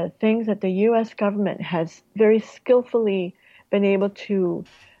of the things that the U.S. government has very skillfully been able to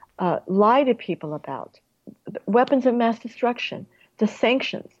lie to people about. Weapons of mass destruction, the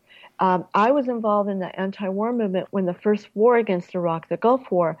sanctions. I was involved in the anti-war movement when the first war against Iraq, the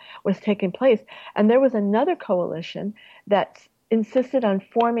Gulf War, was taking place. And there was another coalition that insisted on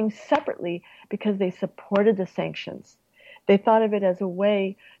forming separately because they supported the sanctions. They thought of it as a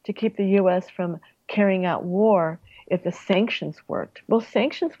way to keep the U.S. from carrying out war if the sanctions worked. Well,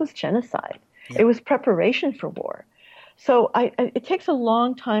 sanctions was genocide. Yeah. It was preparation for war. So it takes a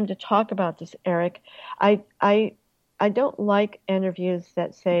long time to talk about this, Eric. I don't like interviews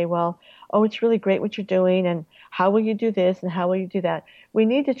that say, well, oh, it's really great what you're doing, and how will you do this, and how will you do that? We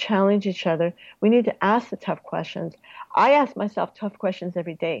need to challenge each other. We need to ask the tough questions. I ask myself tough questions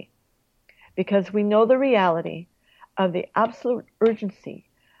every day because we know the reality of the absolute urgency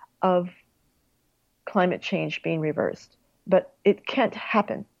of climate change being reversed. But it can't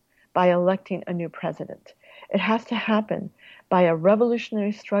happen by electing a new president. It has to happen by a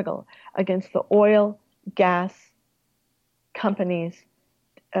revolutionary struggle against the oil, gas companies,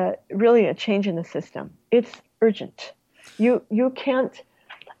 really a change in the system. It's urgent. You can't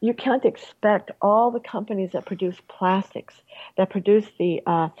expect all the companies that produce plastics, that produce the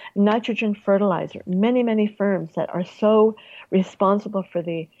nitrogen fertilizer, many firms that are so responsible for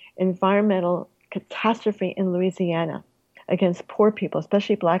the environmental catastrophe in Louisiana against poor people,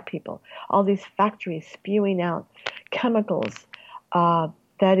 especially black people, all these factories spewing out chemicals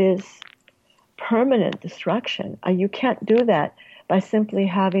that is permanent destruction. You can't do that by simply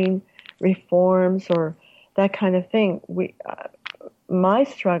having reforms or that kind of thing. My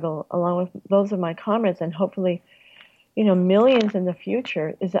struggle, along with those of my comrades, and hopefully, millions in the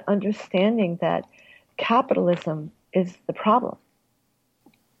future, is the understanding that capitalism is the problem.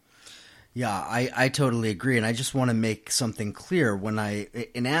 Yeah, I totally agree. And I just want to make something clear.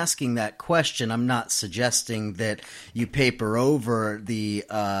 In asking that question, I'm not suggesting that you paper over the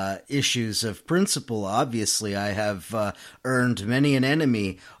issues of principle. Obviously, I have earned many an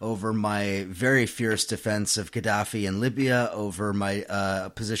enemy over my very fierce defense of Gaddafi in Libya, over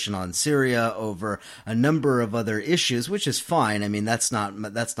my position on Syria, over a number of other issues, which is fine. I mean, that's not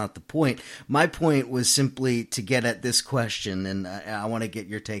the point. My point was simply to get at this question, and I want to get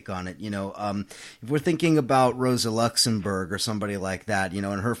your take on it. If we're thinking about Rosa Luxemburg or somebody like that,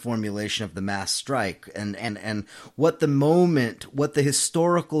 and her formulation of the mass strike and what the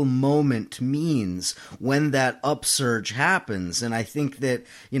historical moment means when that upsurge happens. And I think that,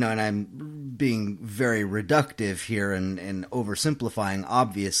 and I'm being very reductive here and oversimplifying,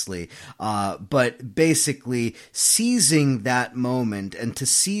 obviously, but basically seizing that moment, and to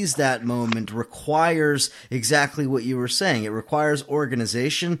seize that moment requires exactly what you were saying. It requires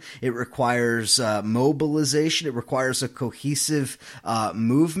organization. It requires mobilization. It requires a cohesive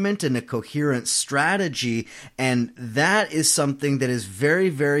movement and a coherent strategy. And that is something that is very,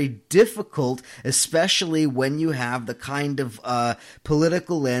 very difficult, especially when you have the kind of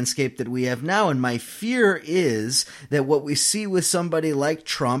political landscape that we have now. And my fear is that what we see with somebody like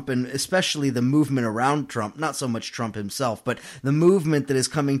Trump, and especially the movement around Trump, not so much Trump himself, but the movement that is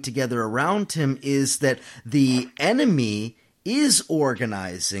coming together around him, is that the enemy is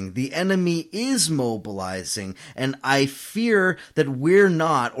organizing, the enemy is mobilizing, and I fear that we're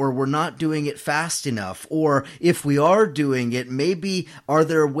not doing it fast enough, or if we are doing it, maybe are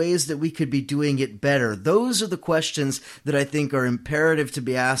there ways that we could be doing it better? Those are the questions that I think are imperative to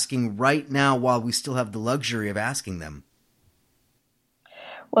be asking right now while we still have the luxury of asking them.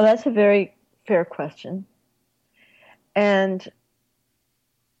 Well, that's a very fair question. And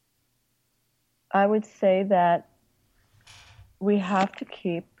I would say that we have to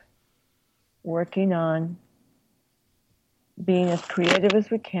keep working on being as creative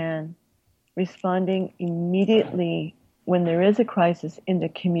as we can, responding immediately when there is a crisis in the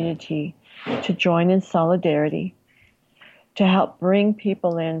community to join in solidarity, to help bring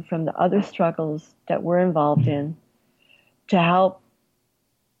people in from the other struggles that we're involved in, to help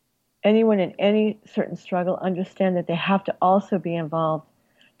anyone in any certain struggle understand that they have to also be involved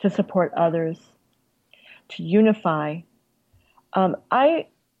to support others, to unify. I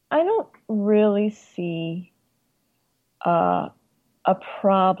don't really see a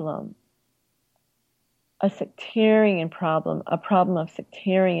problem, a sectarian problem, a problem of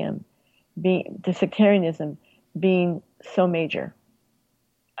sectarianism being so major.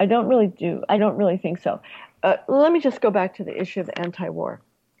 I don't really think so. Let me just go back to the issue of anti-war.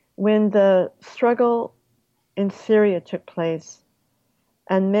 When the struggle in Syria took place,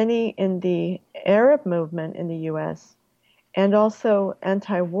 and many in the Arab movement in the U.S. and also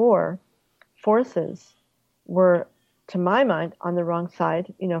anti-war forces were, to my mind, on the wrong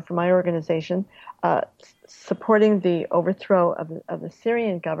side, for my organization, supporting the overthrow of the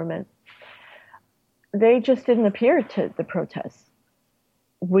Syrian government, they just didn't appear to the protests.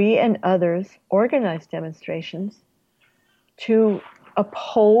 We and others organized demonstrations to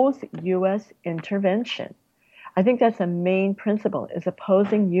oppose U.S. intervention. I think that's a main principle, is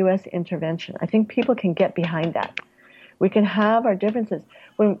opposing U.S. intervention. I think people can get behind that. We can have our differences.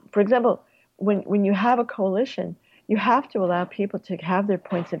 For example, when you have a coalition, you have to allow people to have their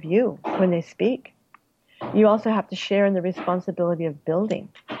points of view when they speak. You also have to share in the responsibility of building.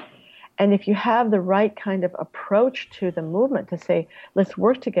 And if you have the right kind of approach to the movement to say, let's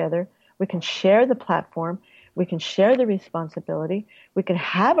work together, we can share the platform, we can share the responsibility, we can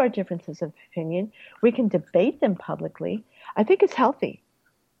have our differences of opinion, we can debate them publicly, I think it's healthy.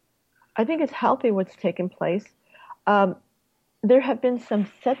 I think it's healthy what's taken place. There have been some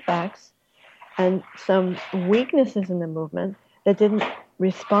setbacks and some weaknesses in the movement that didn't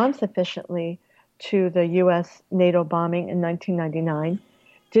respond sufficiently to the U.S. NATO bombing in 1999,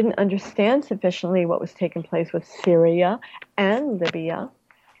 didn't understand sufficiently what was taking place with Syria and Libya.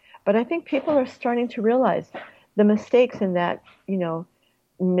 But I think people are starting to realize the mistakes in that,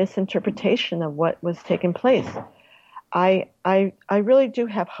 misinterpretation of what was taking place. I really do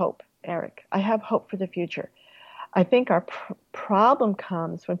have hope, Eric. I have hope for the future. I think our problem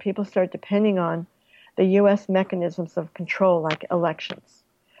comes when people start depending on the U.S. mechanisms of control, like elections.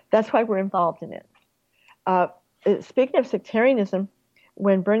 That's why we're involved in it. Speaking of sectarianism,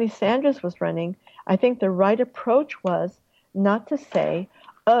 when Bernie Sanders was running, I think the right approach was not to say,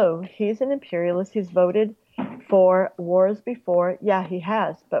 oh, he's an imperialist, he's voted for wars before. Yeah, he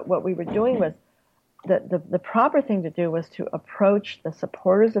has. But what we were doing was, the proper thing to do was to approach the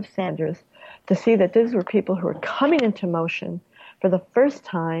supporters of Sanders to see that these were people who were coming into motion for the first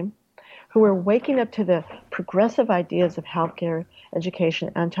time, who were waking up to the progressive ideas of healthcare,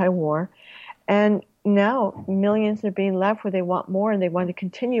 education, anti-war. And now millions are being left where they want more and they want to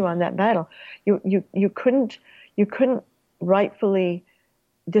continue on that battle. You couldn't rightfully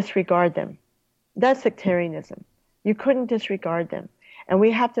disregard them. That's sectarianism. You couldn't disregard them. And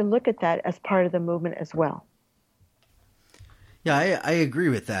we have to look at that as part of the movement as well. Yeah, I agree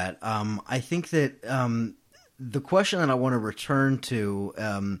with that. I think that the question that I want to return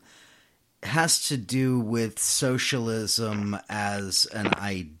to has to do with socialism as an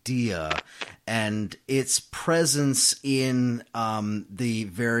idea and its presence in the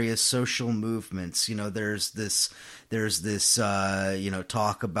various social movements. There's this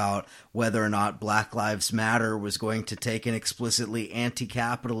talk about whether or not Black Lives Matter was going to take an explicitly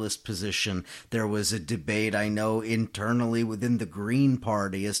anti-capitalist position. There was a debate, I know, internally within the Green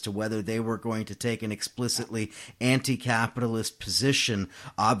Party as to whether they were going to take an explicitly anti-capitalist position.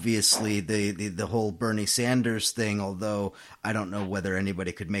 Obviously, the whole Bernie Sanders thing, although I don't know whether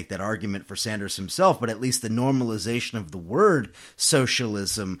anybody could make that argument for Sanders himself, but at least the normalization of the word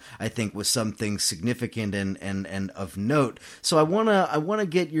socialism, I think, was something significant and of note. So I want to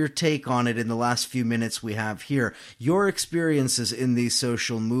get your take on it in the last few minutes we have here. Your experiences in these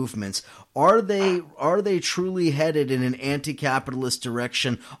social movements, are they truly headed in an anti-capitalist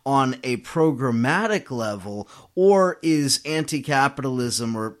direction on a programmatic level, or is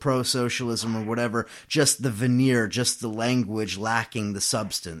anti-capitalism or pro-socialism or whatever just the veneer, just the language, lacking the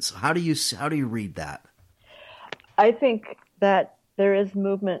substance? How do you read that? I think that there is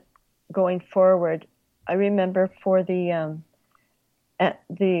movement going forward. I remember for the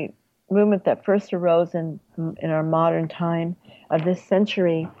movement that first arose in our modern time of this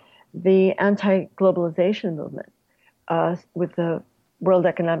century, the anti-globalization movement, with the World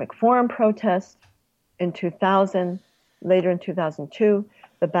Economic Forum protests in 2000, later in 2002,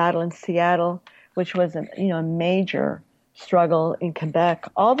 the battle in Seattle, which was a major struggle in Quebec.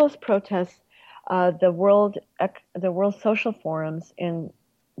 All those protests, the World Social Forums in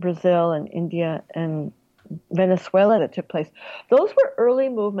Brazil and India and Venezuela that took place. Those were early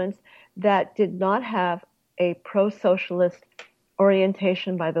movements that did not have a pro-socialist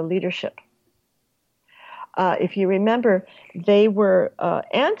orientation by the leadership. If you remember, they were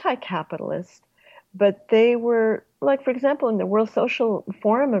anti-capitalist, but they were, like, for example, in the World Social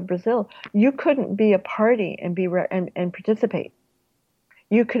Forum of Brazil, you couldn't be a party and and participate.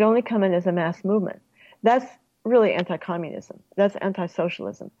 You could only come in as a mass movement. That's really anti-communism. That's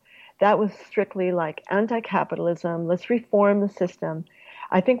anti-socialism. That was strictly like anti-capitalism. Let's reform the system.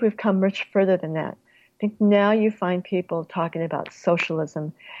 I think we've come much further than that. I think now you find people talking about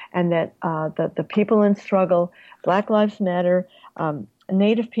socialism, and that the people in struggle, Black Lives Matter,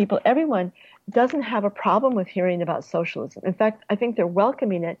 Native people, everyone doesn't have a problem with hearing about socialism. In fact, I think they're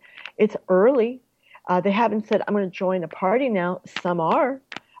welcoming it. It's early. They haven't said, I'm going to join a party now. Some are.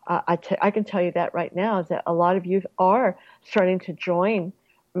 I can tell you that right now, is that a lot of youth are starting to join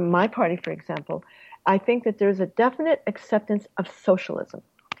my party, for example. I think that there's a definite acceptance of socialism.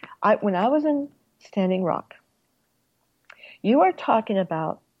 When I was in Standing Rock, you are talking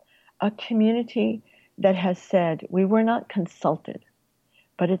about a community that has said, we were not consulted,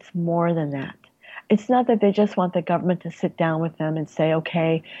 but it's more than that. It's not that they just want the government to sit down with them and say,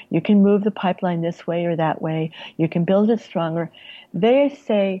 okay, you can move the pipeline this way or that way. You can build it stronger. They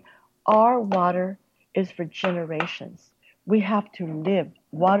say our water is for generations. We have to live.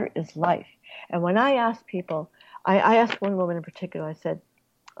 Water is life. And when I ask people, I asked one woman in particular, I said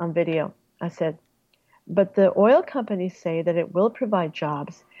on video, I said, but the oil companies say that it will provide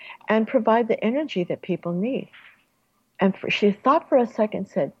jobs and provide the energy that people need. And she thought for a second and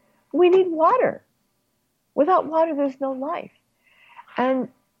said, we need water. Without water, there's no life. And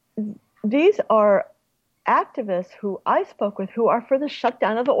these are activists who I spoke with who are for the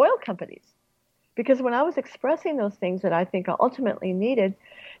shutdown of the oil companies. Because when I was expressing those things that I think are ultimately needed,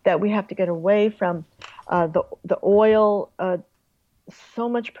 that we have to get away from the oil, so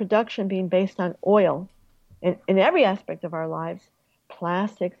much production being based on oil in every aspect of our lives,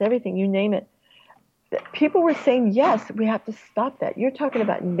 plastics, everything, you name it. People were saying, yes, we have to stop that. You're talking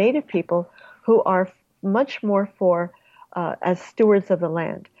about Native people who are much more for as stewards of the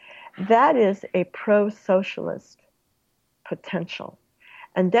land. That is a pro-socialist potential.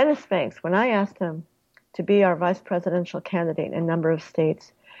 And Dennis Banks, when I asked him to be our vice presidential candidate in a number of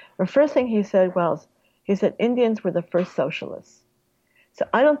states, the first thing he said was, he said, Indians were the first socialists. So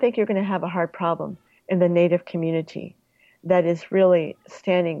I don't think you're going to have a hard problem in the Native community that is really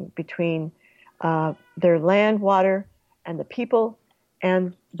standing between their land, water, and the people,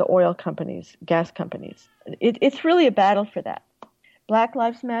 and the oil companies, gas companies. It's really a battle for that. Black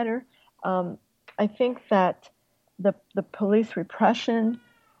Lives Matter. I think that the police repression,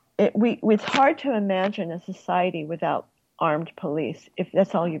 it's hard to imagine a society without armed police, if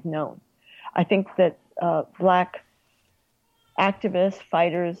that's all you've known. I think that Black activists,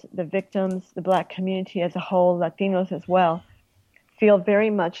 fighters, the victims, the Black community as a whole, Latinos as well, feel very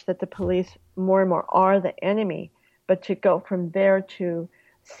much that the police more and more are the enemy. But to go from there to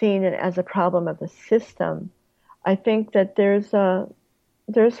seeing it as a problem of the system, I think that there's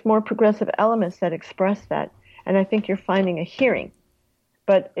more progressive elements that express that, and I think you're finding a hearing.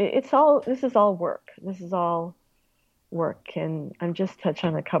 But this is all work. This is all work, and I'm just touching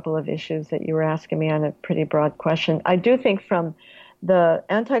on a couple of issues that you were asking me on a pretty broad question. I do think from the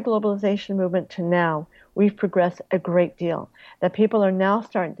anti-globalization movement to now, we've progressed a great deal. That people are now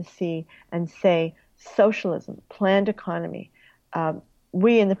starting to see and say socialism, planned economy.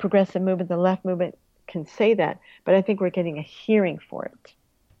 We in the progressive movement, the left movement, can say that, but I think we're getting a hearing for it.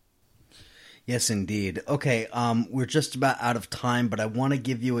 Yes, indeed. Okay, we're just about out of time, but I want to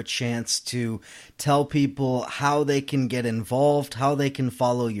give you a chance to tell people how they can get involved, how they can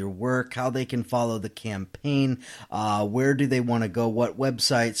follow your work, how they can follow the campaign, where do they want to go, what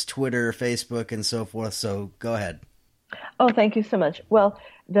websites, Twitter, Facebook, and so forth. So go ahead. Oh, thank you so much. Well,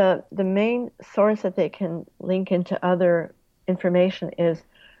 the main source that they can link into other information is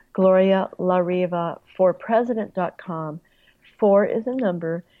Gloria La Riva for President.com. 4 is a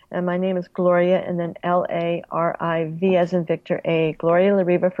number, and my name is Gloria, and then L-A-R-I-V as in Victor A. Gloria La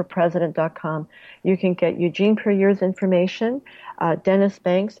Riva for President.com. You can get Eugene Puryear's information, Dennis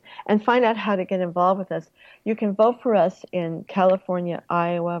Banks, and find out how to get involved with us. You can vote for us in California,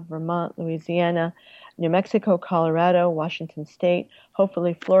 Iowa, Vermont, Louisiana, New Mexico, Colorado, Washington State,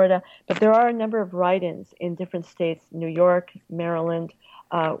 hopefully Florida. But there are a number of write-ins in different states, New York, Maryland,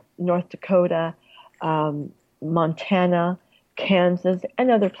 North Dakota, Montana, Kansas, and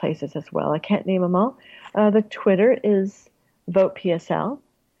other places as well. I can't name them all. The Twitter is Vote PSL,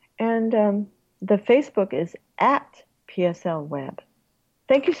 and the Facebook is at PSL Web.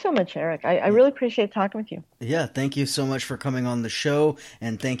 Thank you so much, Eric. I really appreciate talking with you. Yeah, thank you so much for coming on the show,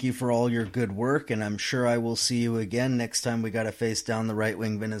 and thank you for all your good work, and I'm sure I will see you again next time we got to face down the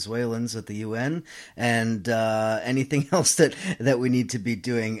right-wing Venezuelans at the UN, and anything else that we need to be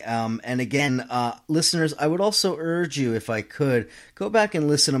doing. And again, listeners, I would also urge you, if I could, go back and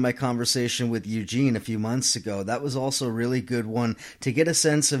listen to my conversation with Eugene a few months ago. That was also a really good one to get a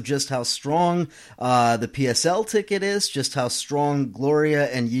sense of just how strong the PSL ticket is, just how strong Gloria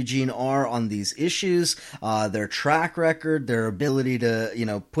and Eugene are on these issues, their track record, their ability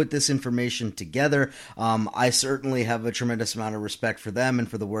to, put this information together. I certainly have a tremendous amount of respect for them and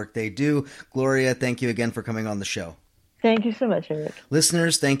for the work they do. Gloria, thank you again for coming on the show. Thank you so much, Eric.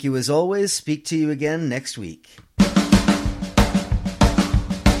 Listeners, thank you as always. Speak to you again next week.